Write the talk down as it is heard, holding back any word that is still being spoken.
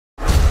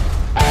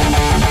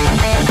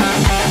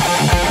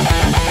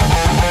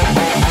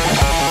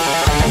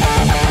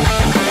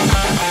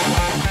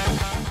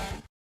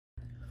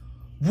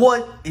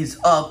What is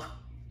up,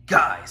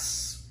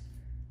 guys?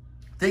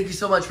 Thank you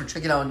so much for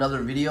checking out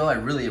another video. I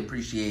really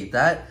appreciate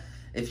that.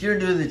 If you're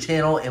new to the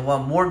channel and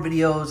want more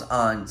videos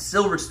on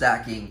silver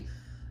stacking,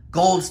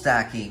 gold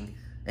stacking,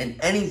 and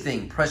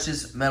anything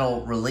precious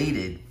metal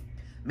related,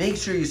 make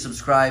sure you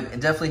subscribe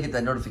and definitely hit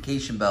that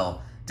notification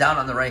bell down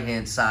on the right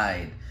hand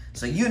side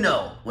so you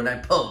know when I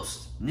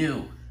post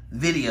new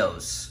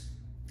videos.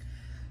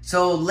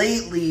 So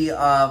lately,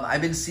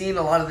 I've been seeing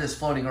a lot of this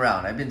floating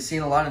around. I've been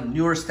seeing a lot of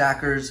newer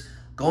stackers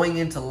going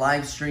into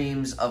live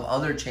streams of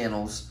other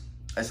channels,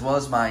 as well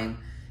as mine,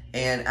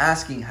 and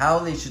asking how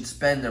they should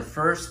spend their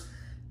first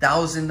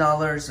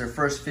 $1,000, their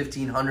first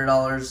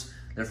 $1,500,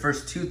 their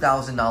first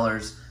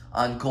 $2,000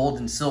 on gold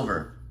and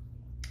silver.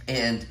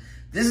 And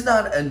this is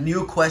not a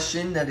new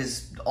question that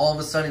is all of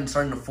a sudden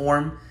starting to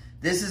form.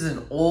 This is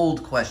an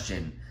old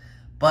question,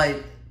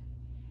 but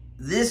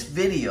this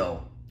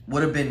video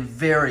would have been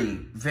very,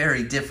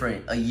 very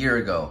different a year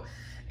ago.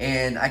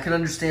 And I can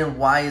understand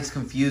why it's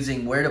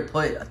confusing where to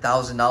put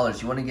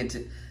 $1,000. You want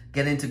to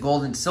get into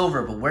gold and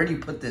silver, but where do you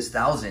put this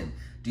 1,000?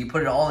 Do you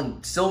put it all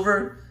in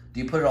silver? Do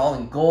you put it all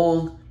in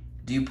gold?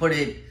 Do you put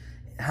it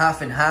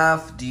half and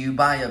half? Do you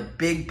buy a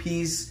big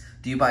piece?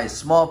 Do you buy a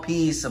small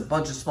piece, a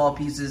bunch of small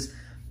pieces?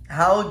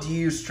 How do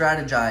you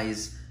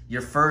strategize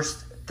your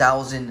first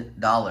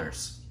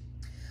 $1,000?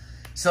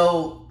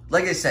 So,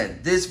 like I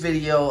said, this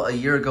video a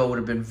year ago would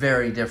have been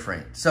very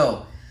different.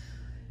 So,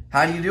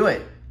 how do you do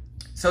it?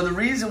 So the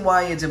reason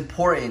why it's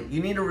important, you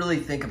need to really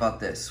think about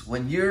this.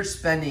 When you're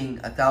spending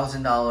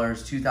 $1,000,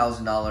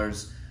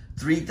 $2,000,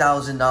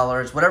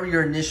 $3,000, whatever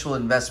your initial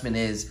investment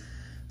is,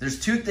 there's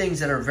two things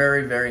that are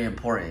very, very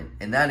important.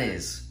 And that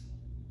is,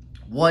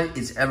 what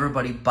is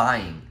everybody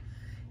buying?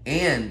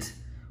 And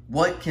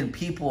what can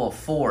people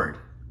afford?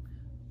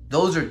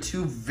 Those are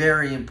two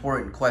very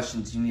important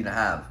questions you need to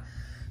have.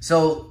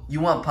 So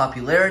you want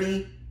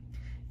popularity,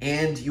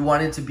 and you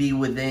want it to be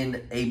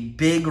within a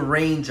big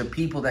range of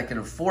people that can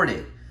afford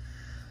it.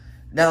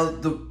 Now,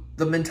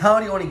 the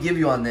mentality I want to give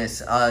you on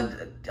this, I'm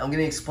going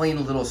to explain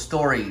a little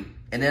story,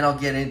 and then I'll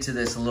get into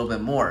this a little bit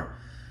more.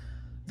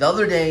 The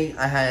other day,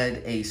 I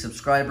had a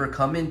subscriber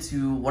come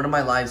into one of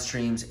my live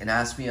streams and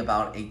ask me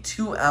about a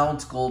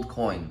 2-ounce gold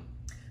coin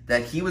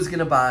that he was going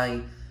to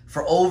buy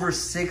for over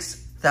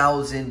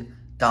 $6,000.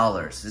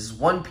 This is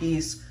one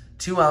piece,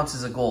 2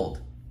 ounces of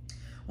gold.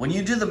 When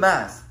you do the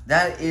math,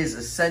 that is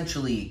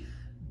essentially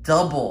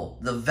double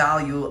the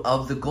value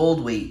of the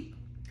gold weight.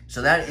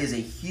 So that is a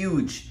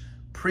huge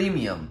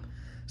premium.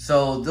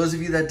 So those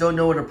of you that don't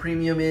know what a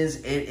premium is,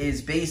 it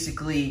is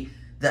basically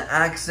the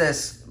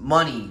access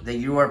money that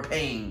you are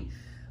paying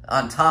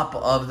on top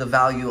of the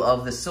value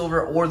of the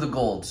silver or the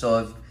gold. So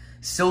if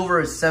silver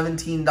is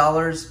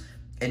 $17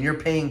 and you're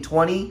paying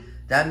 $20,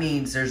 that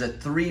means there's a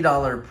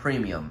 $3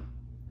 premium.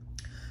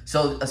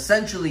 So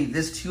essentially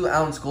this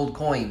 2-ounce gold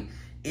coin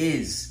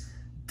is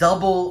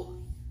double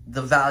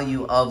the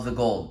value of the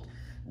gold.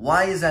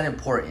 Why is that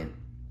important?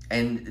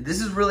 And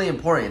this is really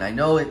important. I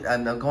know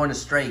I'm going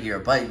astray here,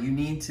 but you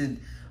need to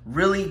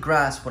really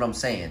grasp what I'm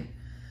saying.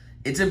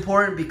 It's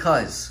important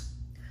because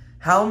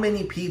how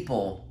many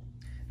people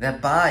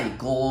that buy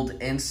gold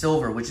and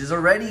silver, which is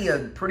already a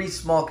pretty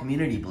small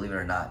community, believe it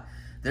or not,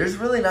 there's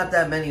really not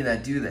that many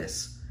that do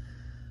this,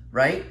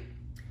 right?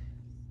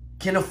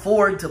 Can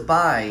afford to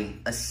buy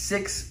a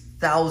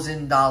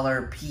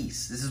 $6,000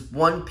 piece. This is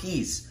one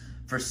piece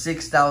for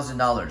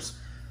 $6,000.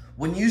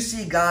 When you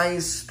see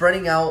guys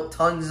spreading out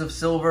tons of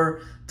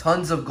silver,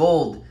 tons of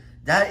gold,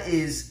 that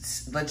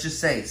is, let's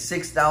just say,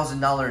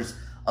 $6,000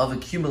 of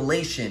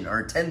accumulation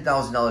or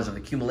 $10,000 of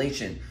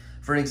accumulation.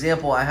 For an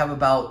example, I have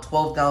about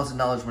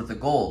 $12,000 worth of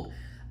gold.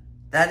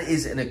 That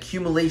is an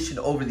accumulation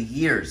over the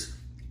years.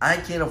 I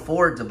can't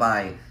afford to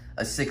buy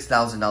a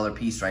 $6,000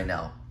 piece right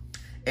now.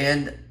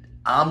 And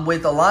I'm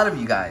with a lot of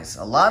you guys.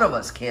 A lot of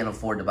us can't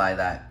afford to buy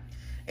that.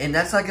 And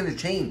that's not going to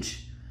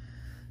change.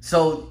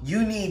 So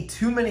you need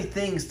too many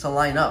things to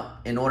line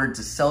up in order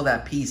to sell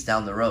that piece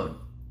down the road.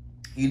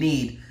 You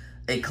need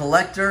a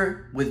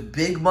collector with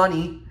big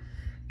money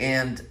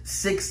and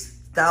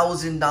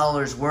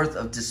 $6,000 worth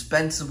of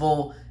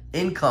dispensable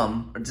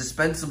income or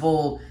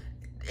dispensable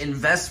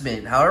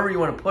investment, however you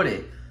want to put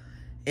it,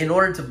 in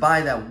order to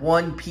buy that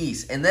one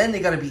piece. And then they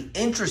got to be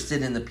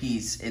interested in the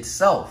piece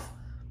itself.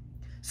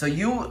 So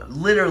you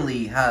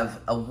literally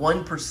have a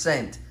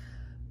 1%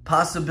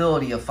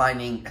 possibility of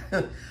finding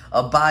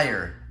a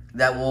buyer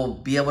that will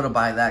be able to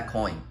buy that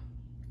coin.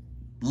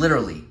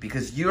 Literally,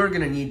 because you're going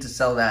to need to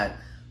sell that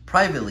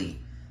privately.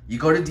 You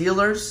go to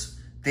dealers,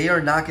 they are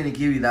not going to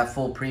give you that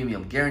full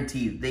premium.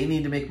 Guaranteed. They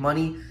need to make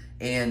money,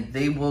 and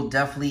they will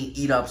definitely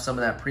eat up some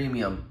of that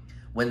premium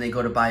when they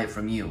go to buy it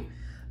from you.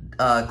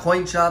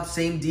 Coin shops,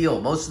 same deal.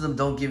 Most of them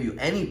don't give you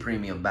any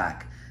premium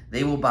back.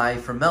 They will buy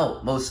for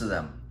melt, most of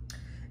them.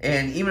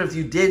 And even if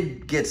you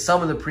did get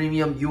some of the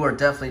premium, you are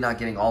definitely not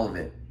getting all of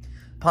it.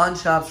 Pawn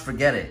shops,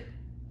 forget it.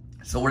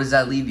 So what does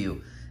that leave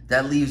you?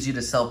 That leaves you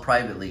to sell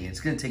privately. It's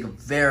going to take a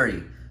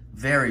very,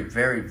 very,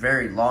 very,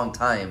 very long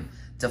time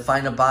to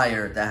find a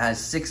buyer that has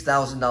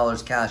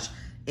 $6,000 cash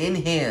in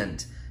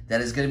hand that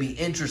is going to be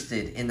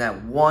interested in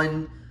that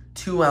 1-2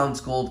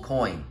 ounce gold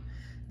coin.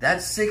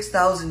 That's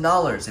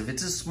 $6,000. If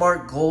it's a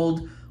smart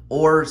gold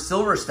or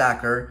silver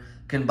stacker,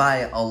 can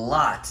buy a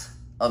lot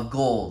of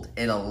gold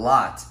and a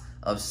lot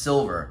of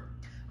silver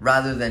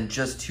rather than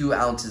just 2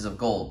 ounces of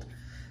gold.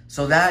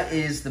 So that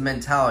is the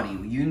mentality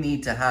you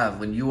need to have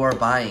when you are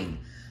buying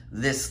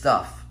this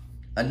stuff.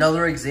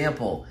 Another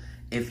example,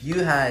 if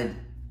you had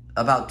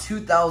about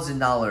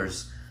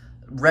 $2,000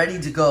 ready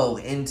to go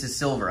into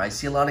silver, I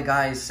see a lot of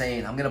guys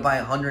saying, I'm going to buy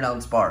a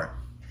 100-ounce bar.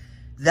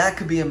 That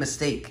could be a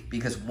mistake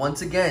because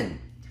once again,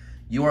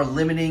 you are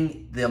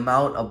limiting the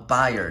amount of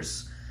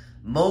buyers.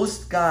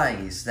 Most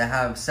guys that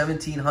have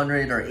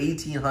 $1,700 or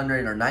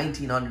 $1,800 or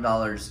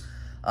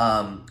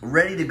 $1,900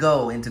 ready to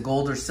go into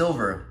gold or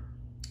silver,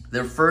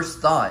 their first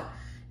thought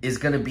is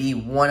going to be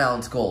 1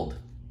 ounce gold.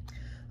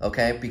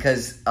 Okay,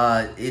 because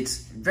it's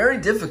very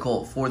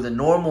difficult for the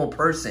normal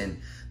person,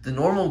 the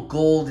normal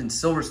gold and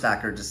silver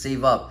stacker, to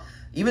save up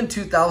even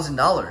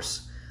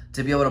 $2,000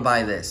 to be able to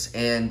buy this.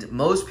 And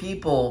most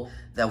people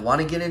that want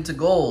to get into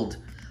gold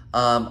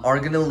are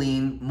going to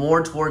lean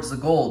more towards the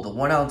gold, the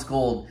 1 ounce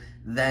gold,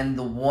 than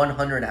the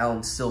 100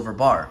 ounce silver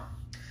bar.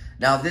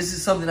 Now, this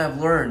is something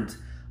I've learned.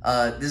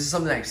 This is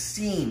something I've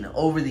seen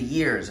over the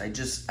years.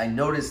 I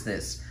noticed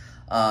this.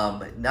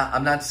 I'm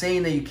not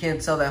saying that you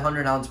can't sell that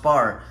 100 ounce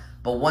bar,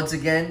 but once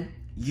again,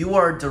 you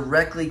are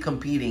directly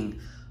competing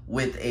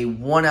with a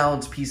 1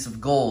 ounce piece of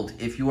gold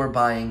if you are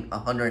buying a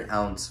 100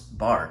 ounce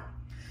bar.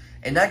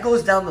 And that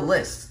goes down the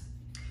list.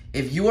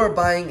 If you are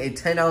buying a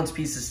 10 ounce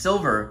piece of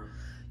silver,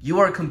 you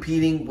are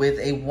competing with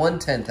a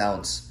 1/10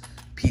 ounce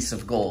piece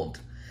of gold.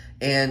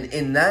 And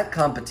in that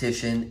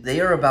competition,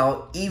 they are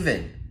about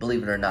even,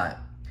 believe it or not.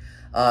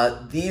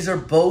 These are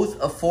both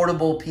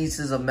affordable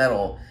pieces of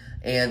metal,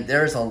 and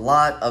there's a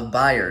lot of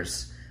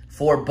buyers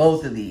for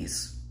both of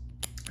these.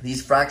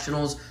 These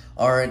fractionals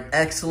are an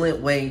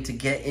excellent way to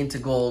get into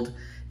gold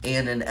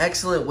and an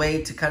excellent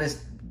way to kind of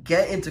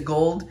get into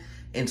gold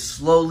and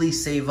slowly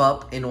save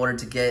up in order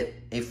to get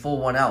a full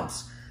 1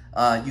 ounce.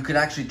 You could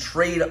actually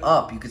trade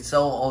up. You could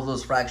sell all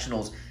those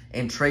fractionals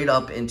and trade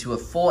up into a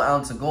full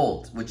ounce of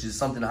gold, which is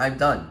something I've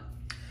done.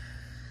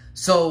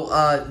 So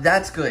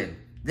that's good.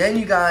 Then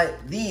you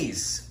got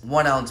these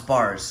 1 ounce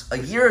bars. A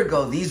year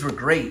ago, these were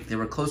great. They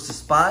were close to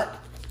spot.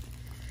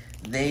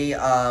 They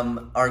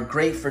are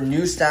great for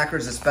new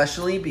stackers,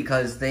 especially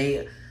because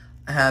they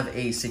have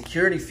a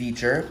security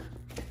feature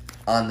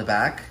on the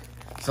back.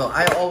 So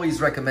I always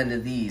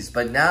recommended these,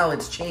 but now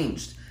it's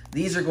changed.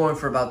 These are going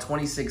for about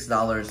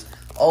 $26.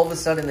 All of a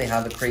sudden, they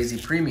have a crazy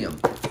premium.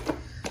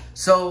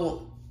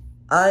 So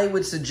I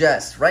would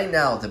suggest right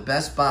now the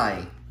best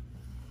buy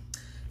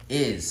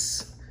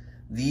is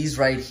these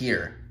right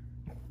here.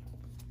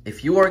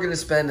 If you are going to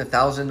spend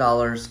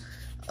 $1,000,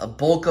 a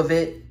bulk of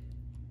it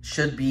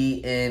should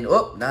be in,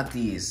 oh, not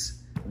these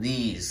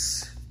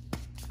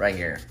right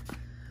here.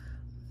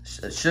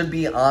 Should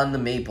be on the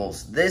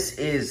maples. This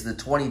is the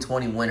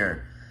 2020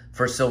 winner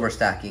for silver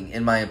stacking,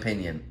 in my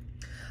opinion.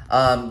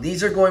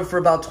 These are going for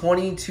about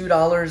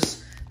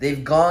 $22.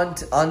 They've gone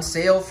on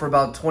sale for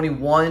about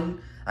 $21.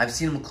 I've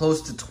seen them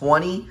close to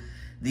 $20.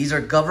 These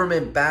are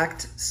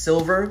government-backed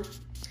silver.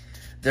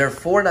 They're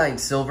 4/9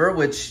 silver,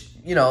 which,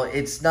 you know,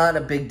 it's not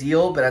a big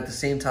deal, but at the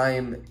same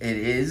time, it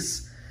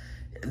is.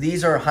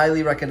 These are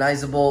highly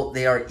recognizable.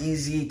 They are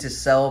easy to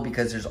sell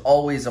because there's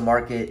always a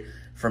market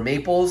for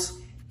maples.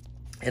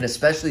 And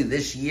especially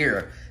this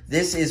year,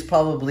 this is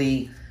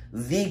probably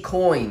the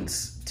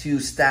coins to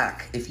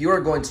stack. If you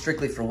are going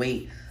strictly for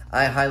weight,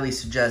 I highly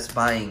suggest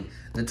buying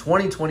the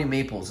 2020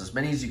 maples, as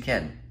many as you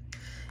can.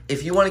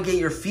 If you want to get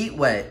your feet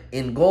wet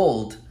in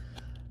gold,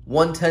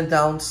 1/10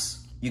 ounce,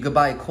 you could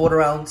buy a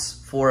 1/4 ounce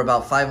for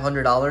about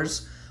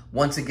 $500.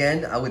 Once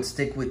again, I would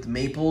stick with the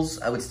maples.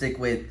 I would stick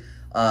with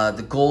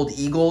the gold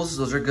eagles.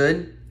 Those are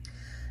good.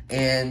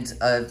 And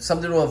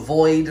something to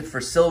avoid for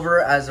silver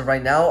as of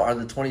right now are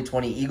the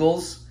 2020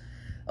 eagles.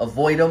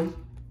 Avoid them.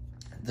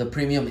 The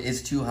premium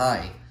is too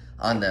high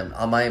on them,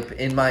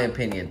 in my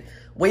opinion.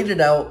 Wait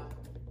it out.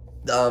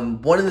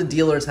 One of the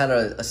dealers had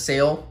a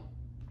sale.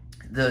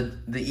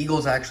 The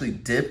eagles actually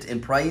dipped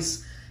in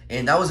price,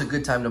 and that was a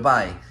good time to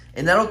buy.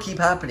 And that'll keep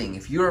happening.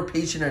 If you're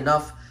patient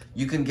enough,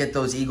 you can get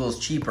those eagles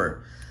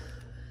cheaper.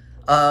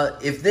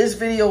 If this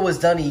video was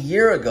done a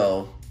year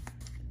ago,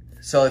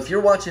 so if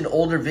you're watching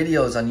older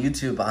videos on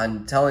YouTube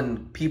on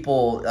telling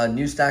people,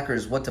 new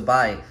stackers, what to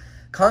buy,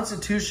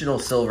 constitutional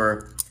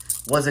silver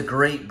was a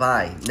great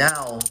buy.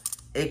 Now,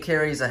 it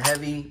carries a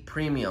heavy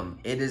premium.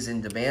 It is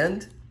in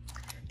demand,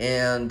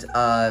 and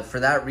for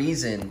that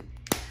reason,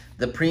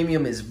 the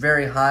premium is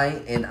very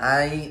high, and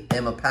I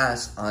am a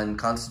pass on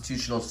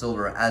constitutional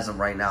silver as of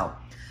right now.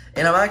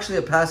 And I'm actually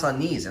a pass on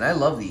these, and I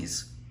love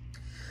these.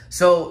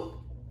 So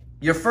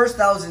your first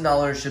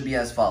 $1,000 should be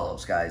as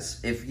follows, guys.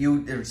 If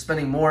you are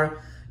spending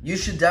more, you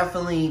should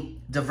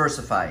definitely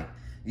diversify.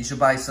 You should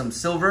buy some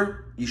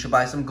silver. You should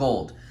buy some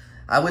gold.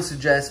 I would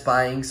suggest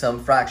buying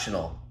some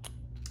fractional.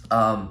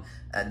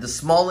 The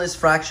smallest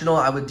fractional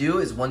I would do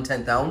is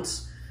 1/10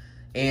 ounce.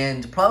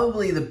 And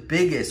probably the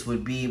biggest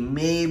would be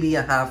maybe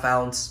a ½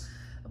 ounce,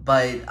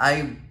 but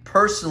I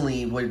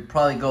personally would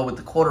probably go with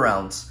the 1/4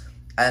 ounce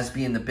as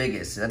being the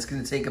biggest. That's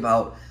going to take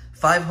about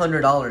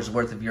 $500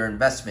 worth of your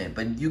investment,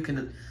 but you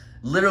can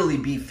literally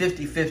be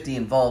 50-50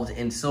 involved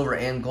in silver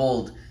and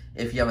gold.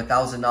 If you have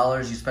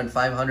 $1,000, you spend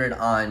 $500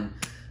 on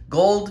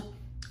gold,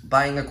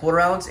 buying a 1/4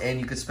 ounce,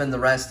 and you could spend the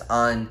rest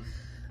on,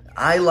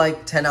 I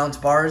like 10-ounce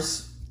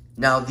bars.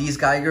 Now, these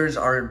Geigers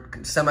are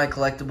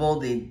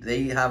semi-collectible.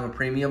 They have a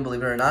premium,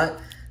 believe it or not.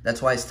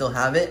 That's why I still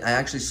have it. I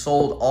actually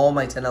sold all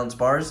my 10-ounce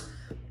bars.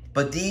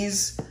 But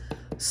these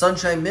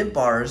Sunshine Mint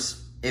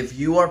bars, if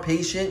you are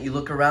patient, you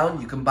look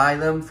around, you can buy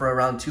them for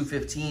around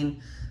 $2.15,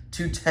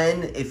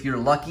 $2.10 if you're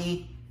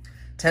lucky.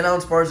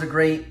 10-ounce bars are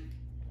great.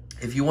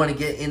 If you want to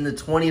get in the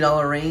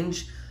 $20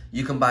 range,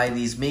 you can buy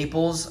these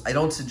maples. I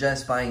don't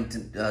suggest buying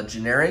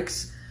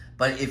generics,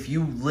 but if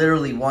you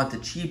literally want the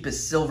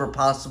cheapest silver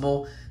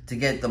possible to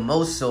get the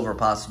most silver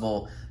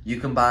possible, you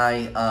can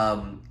buy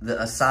the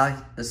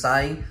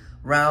acai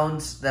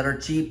rounds that are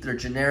cheap. They're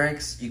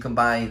generics. You can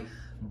buy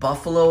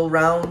Buffalo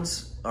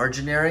rounds are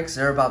generics.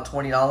 They're about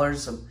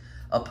 $20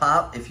 a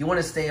pop if you want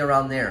to stay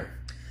around there.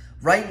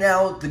 Right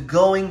now, the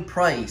going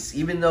price,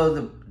 even though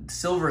the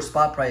silver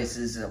spot price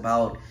is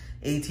about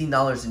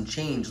 $18 and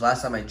change,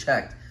 last time I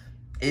checked,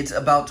 it's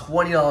about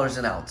 $20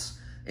 an ounce.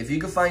 If you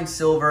can find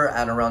silver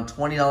at around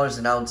 $20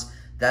 an ounce,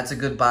 that's a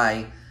good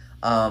buy.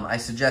 I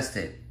suggest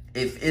it.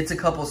 If it's a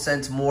couple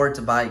cents more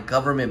to buy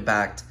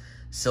government-backed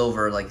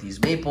silver like these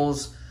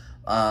maples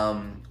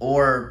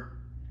or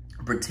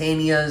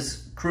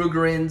Britannias,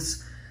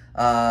 Krugerrands,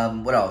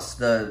 what else?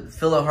 The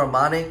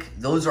Philharmonic,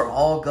 those are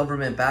all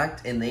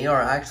government-backed, and they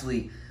are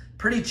actually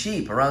pretty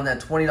cheap, around that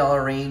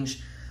 $20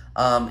 range.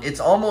 It's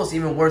almost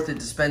even worth it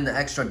to spend the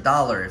extra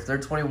 $1. If they're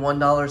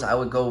 $21, I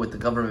would go with the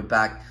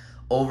government-backed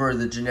over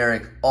the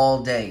generic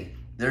all day.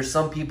 There's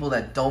some people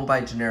that don't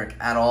buy generic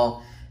at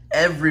all.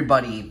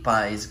 Everybody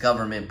buys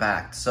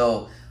government-backed.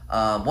 So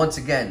once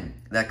again,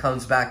 that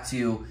comes back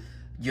to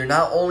you're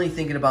not only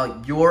thinking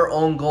about your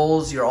own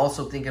goals, you're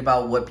also thinking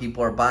about what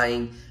people are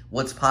buying,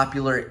 what's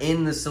popular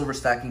in the silver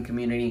stacking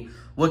community,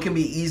 what can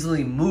be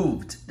easily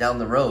moved down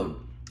the road.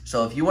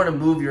 So if you want to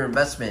move your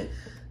investment,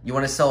 you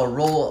want to sell a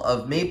roll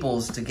of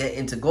maples to get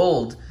into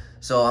gold.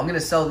 So I'm going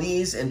to sell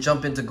these and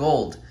jump into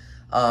gold.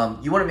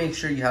 You want to make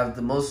sure you have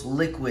the most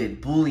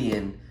liquid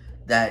bullion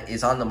that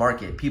is on the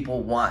market,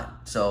 people want.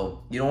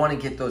 So you don't want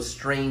to get those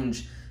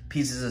strange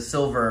pieces of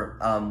silver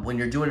when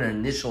you're doing an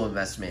initial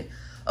investment.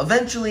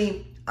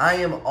 Eventually, I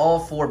am all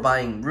for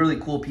buying really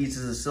cool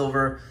pieces of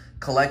silver,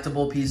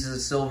 collectible pieces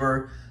of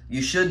silver.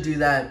 You should do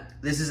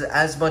that. This is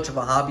as much of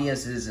a hobby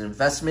as it is an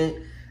investment,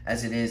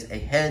 as it is a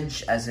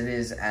hedge, as it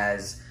is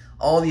as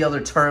all the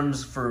other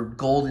terms for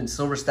gold and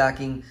silver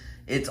stacking.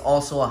 It's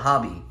also a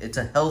hobby. It's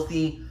a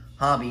healthy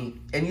hobby,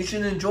 and you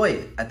should enjoy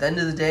it. At the end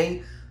of the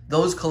day,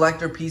 those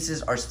collector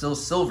pieces are still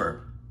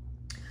silver.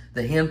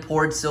 The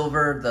hand-poured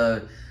silver,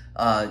 the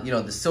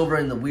the silver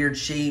in the weird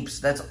shapes,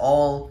 that's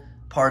all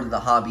part of the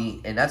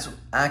hobby, and that's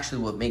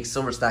actually what makes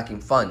silver stacking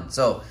fun.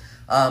 So,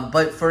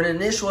 but for an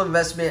initial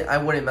investment, I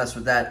wouldn't mess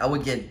with that. I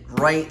would get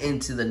right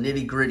into the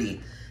nitty-gritty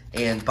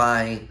and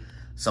buy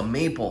some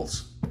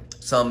maples,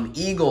 some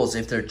eagles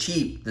if they're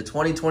cheap. The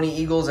 2020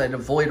 eagles I'd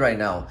avoid right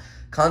now.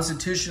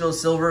 Constitutional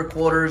silver,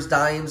 quarters,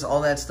 dimes,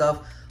 all that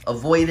stuff,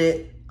 avoid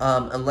it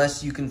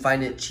unless you can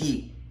find it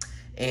cheap.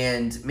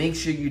 And make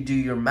sure you do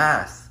your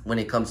math when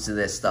it comes to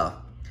this stuff.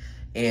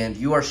 And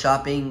you are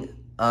shopping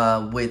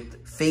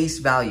with face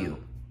value.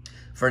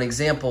 For an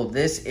example,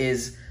 this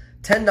is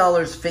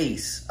 $10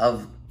 face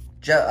of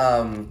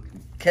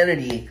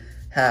Kennedy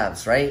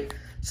halves, right?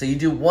 So you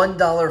do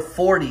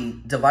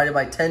 $1.40 divided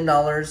by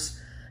 $10,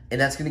 and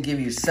that's going to give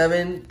you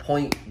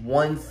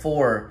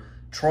 7.14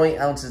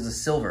 troy ounces of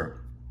silver.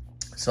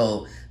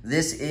 So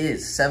this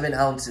is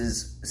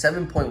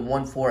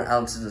 7.14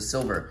 ounces of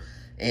silver.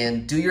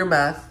 And do your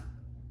math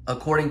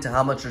according to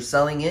how much you're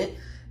selling it,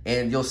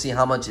 and you'll see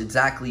how much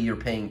exactly you're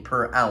paying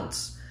per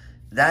ounce.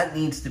 That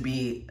needs to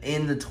be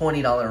in the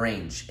 $20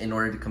 range in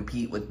order to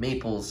compete with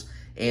maples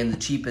and the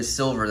cheapest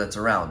silver that's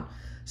around.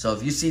 So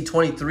if you see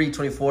 23,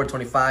 24,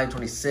 25,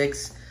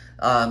 26,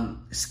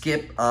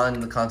 skip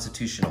on the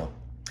constitutional.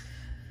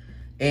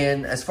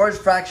 And as far as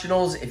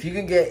fractionals, if you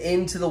can get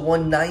into the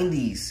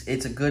 190s,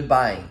 it's a good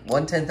buy.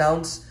 1/10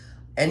 ounce,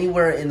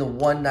 anywhere in the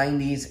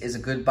 190s is a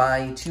good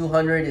buy.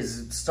 200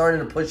 is starting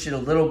to push it a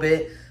little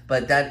bit,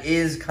 but that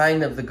is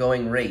kind of the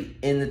going rate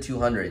in the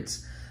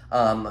 200s.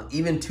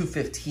 Even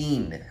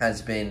 215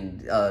 has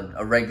been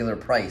a regular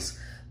price.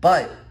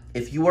 But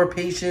if you are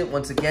patient,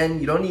 once again,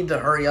 you don't need to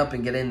hurry up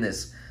and get in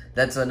this.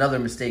 That's another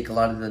mistake a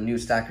lot of the new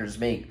stackers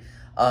make.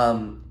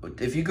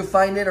 If you could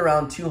find it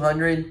around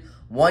 200,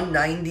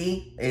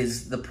 190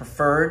 is the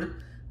preferred.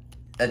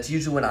 That's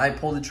usually when I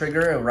pull the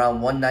trigger,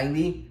 around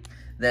 190.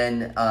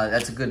 Then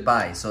that's a good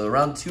buy. So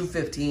around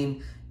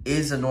 215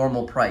 is a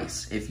normal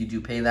price. If you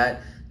do pay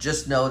that,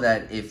 just know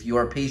that if you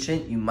are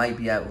patient, you might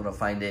be able to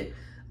find it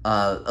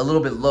a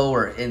little bit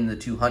lower in the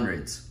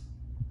 200s.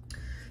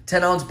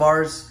 10-ounce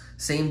bars,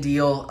 same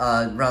deal.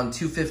 Around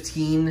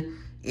 $215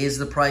 is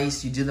the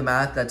price. You do the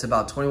math, that's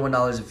about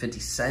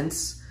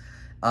 $21.50.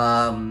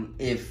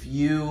 If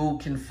you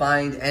can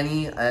find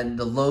any in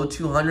the low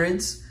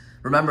 200s,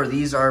 remember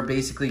these are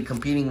basically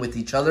competing with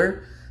each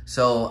other.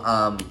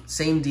 So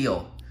same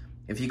deal.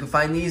 If you can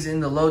find these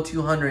in the low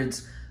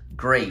 200s,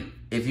 great.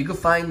 If you can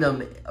find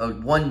them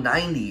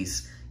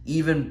 190s,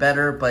 even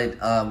better, but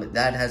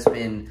that has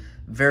been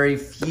very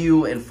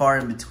few and far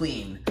in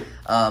between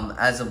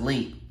as of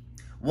late.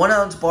 1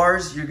 ounce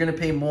bars, you're gonna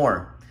pay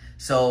more.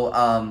 So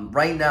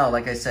right now,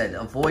 like I said,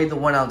 avoid the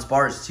 1 ounce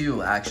bars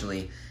too,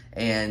 actually,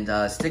 and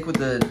stick with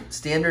the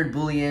standard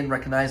Boolean,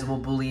 recognizable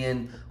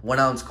Boolean. 1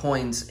 ounce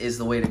coins is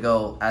the way to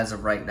go as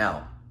of right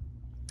now.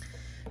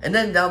 And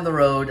then down the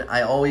road,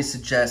 I always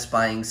suggest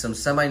buying some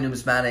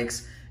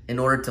semi-numismatics in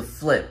order to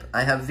flip.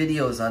 I have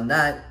videos on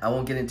that. I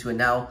won't get into it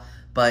now,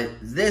 but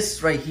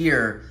this right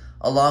here,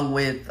 along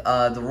with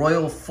the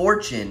Royal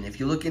Fortune, if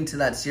you look into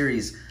that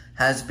series,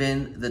 has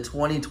been the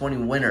 2020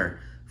 winner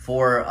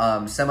for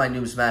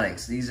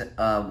semi-numismatics. These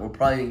were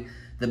probably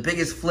the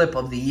biggest flip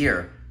of the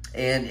year.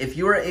 And if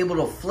you are able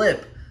to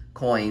flip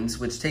coins,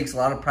 which takes a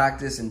lot of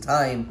practice and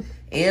time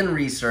and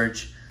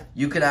research,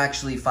 you could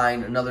actually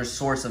find another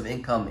source of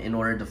income in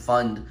order to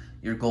fund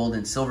your gold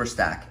and silver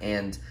stack.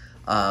 And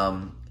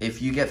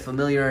if you get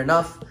familiar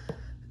enough,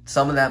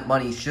 some of that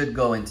money should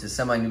go into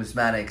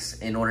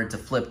semi-numismatics in order to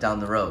flip down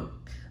the road.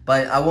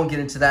 But I won't get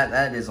into that.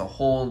 That is a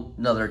whole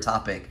nother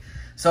topic.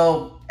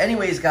 So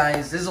anyways,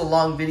 guys, this is a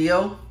long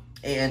video,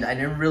 and I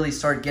didn't really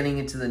start getting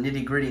into the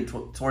nitty gritty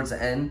towards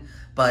the end,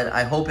 but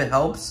I hope it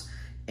helps.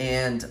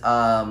 And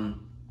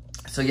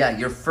so yeah,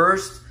 your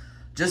first,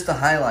 just to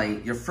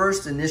highlight, your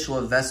first initial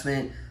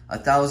investment,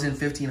 $1,000,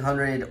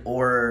 $1,500,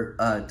 or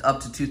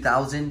up to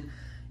 $2,000.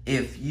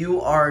 If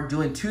you are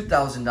doing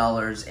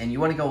 $2,000 and you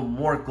want to go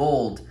more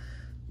gold,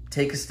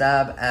 take a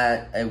stab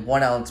at a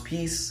 1 ounce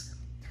piece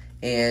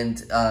and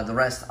the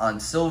rest on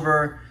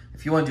silver.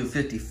 If you want to do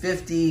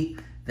 50-50,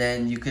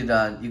 then you could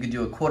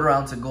do a 1/4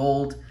 ounce of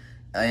gold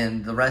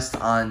and the rest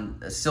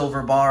on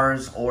silver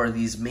bars, or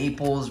these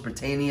Maples,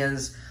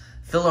 Britannias,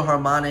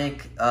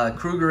 Philharmonic,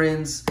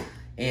 Krugerrands,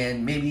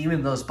 and maybe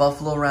even those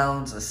Buffalo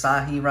rounds,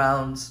 Asahi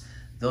rounds.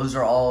 Those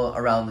are all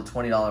around the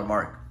 $20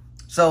 mark.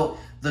 So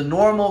the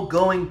normal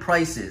going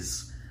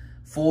prices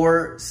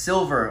for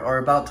silver are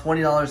about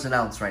 $20 an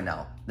ounce right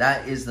now.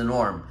 That is the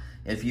norm.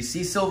 If you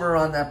see silver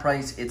around that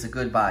price, it's a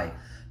good buy.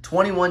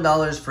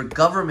 $21 for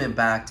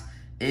government-backed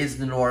is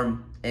the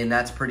norm, and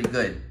that's pretty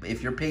good.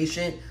 If you're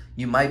patient,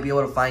 you might be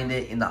able to find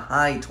it in the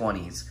high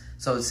 20s,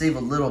 so save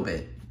a little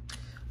bit.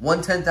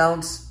 1/10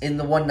 ounce in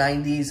the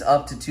 190s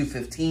up to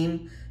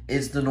 215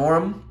 is the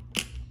norm.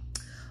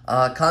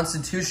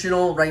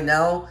 Constitutional right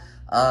now,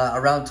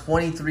 around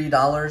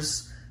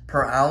 $23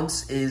 per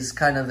ounce is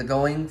kind of the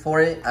going for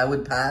it. I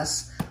would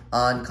pass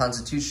on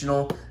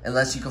constitutional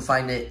unless you can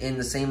find it in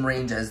the same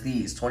range as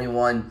these,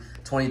 $21,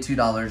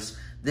 $22.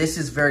 This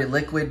is very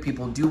liquid.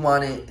 People do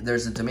want it.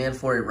 There's a demand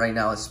for it right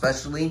now,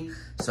 especially.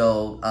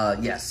 So,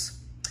 yes.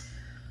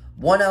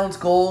 1 ounce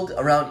gold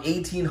around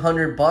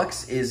 1,800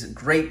 bucks is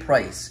great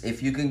price.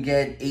 If you can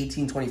get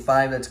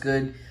 1,825, that's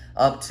good.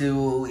 Up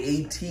to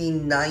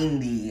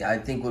 1,890, I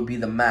think would be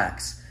the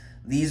max.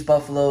 These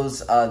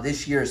buffaloes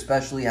this year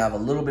especially have a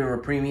little bit of a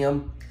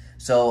premium.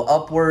 So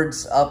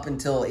upwards, up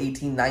until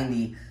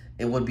 1,890,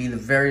 it would be the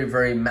very,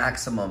 very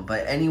maximum.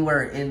 But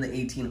anywhere in the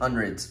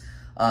 1,800s,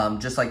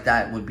 just like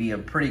that, would be a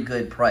pretty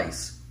good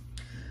price.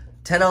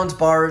 10 ounce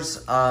bars,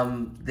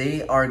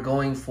 they are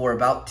going for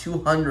about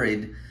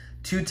 200,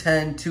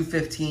 210,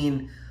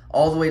 215,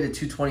 all the way to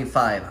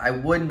 225. I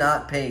would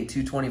not pay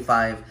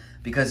 225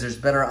 because there's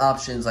better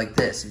options like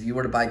this. If you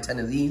were to buy 10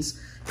 of these,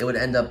 it would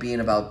end up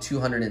being about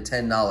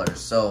 $210.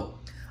 So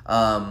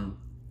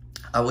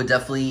I would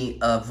definitely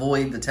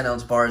avoid the 10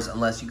 ounce bars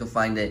unless you can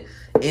find it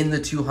in the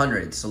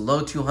 200s. So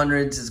low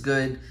 200s is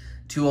good.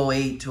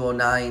 208,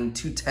 209,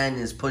 210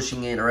 is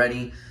pushing it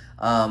already.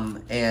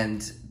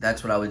 And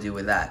that's what I would do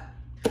with that.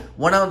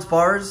 1 ounce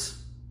bars,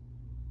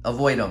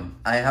 avoid them.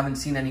 I haven't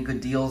seen any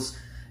good deals.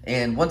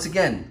 And once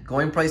again,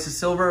 going price of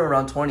silver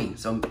around 20.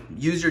 So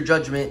use your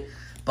judgment,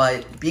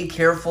 but be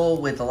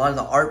careful with a lot of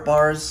the art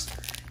bars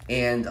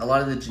and a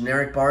lot of the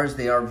generic bars.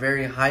 They are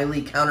very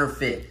highly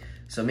counterfeit.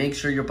 So make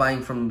sure you're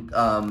buying from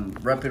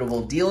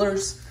reputable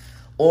dealers.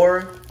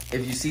 Or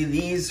if you see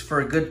these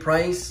for a good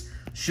price,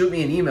 shoot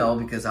me an email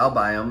because I'll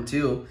buy them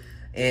too.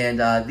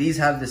 And these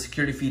have the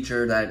security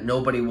feature that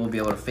nobody will be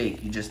able to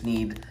fake. You just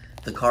need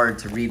the card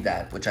to read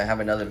that, which I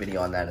have another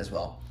video on that as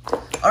well.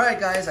 All right,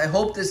 guys, I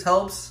hope this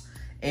helps.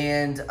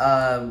 And,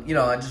 you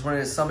know, I just wanted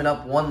to sum it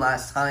up one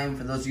last time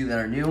for those of you that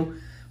are new.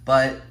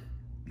 But,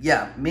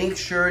 yeah, make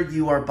sure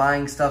you are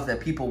buying stuff that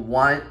people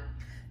want.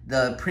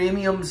 The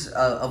premiums,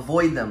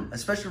 avoid them,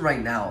 especially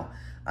right now.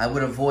 I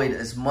would avoid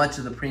as much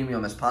of the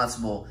premium as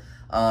possible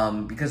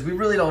because we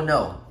really don't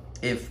know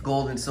if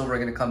gold and silver are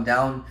going to come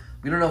down.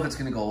 We don't know if it's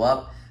going to go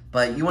up.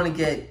 But you want to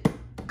get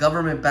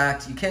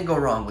government-backed. You can't go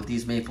wrong with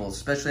these maples,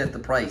 especially at the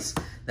price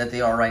that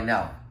they are right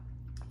now.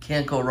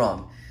 Can't go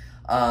wrong.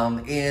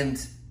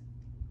 And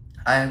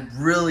I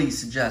really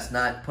suggest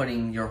not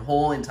putting your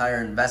whole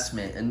entire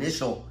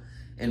initial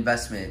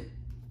investment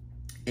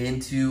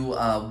into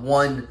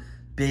one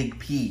big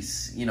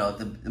piece. You know,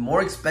 the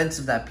more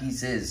expensive that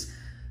piece is,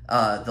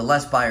 the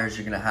less buyers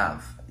you're gonna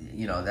have.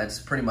 You know, that's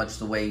pretty much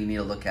the way you need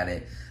to look at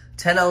it.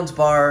 10-ounce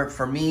bar,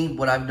 for me,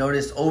 what I've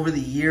noticed over the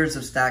years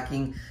of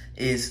stacking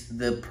is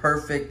the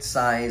perfect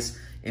size.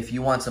 If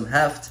you want some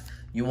heft,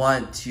 you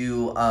want to,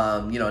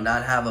 you know,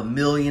 not have a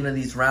million of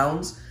these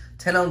rounds,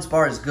 10-ounce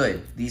bar is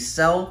good. These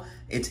sell,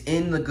 it's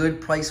in the good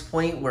price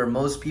point where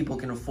most people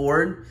can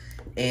afford,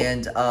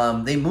 and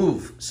they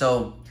move.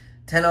 So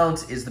 10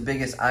 ounce is the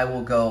biggest. I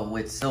will go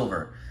with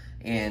silver,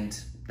 and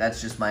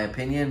that's just my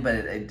opinion, but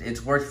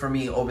it's worked for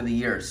me over the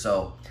years.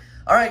 So,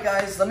 all right,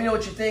 guys, let me know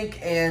what you think,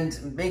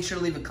 and make sure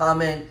to leave a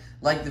comment,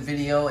 like the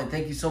video, and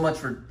thank you so much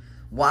for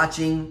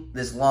watching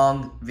this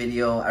long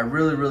video. I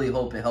really, really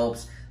hope it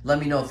helps. Let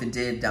me know if it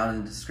did down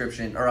in the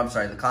description, or I'm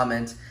sorry, the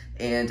comments,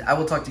 and I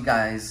will talk to you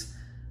guys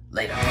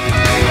later.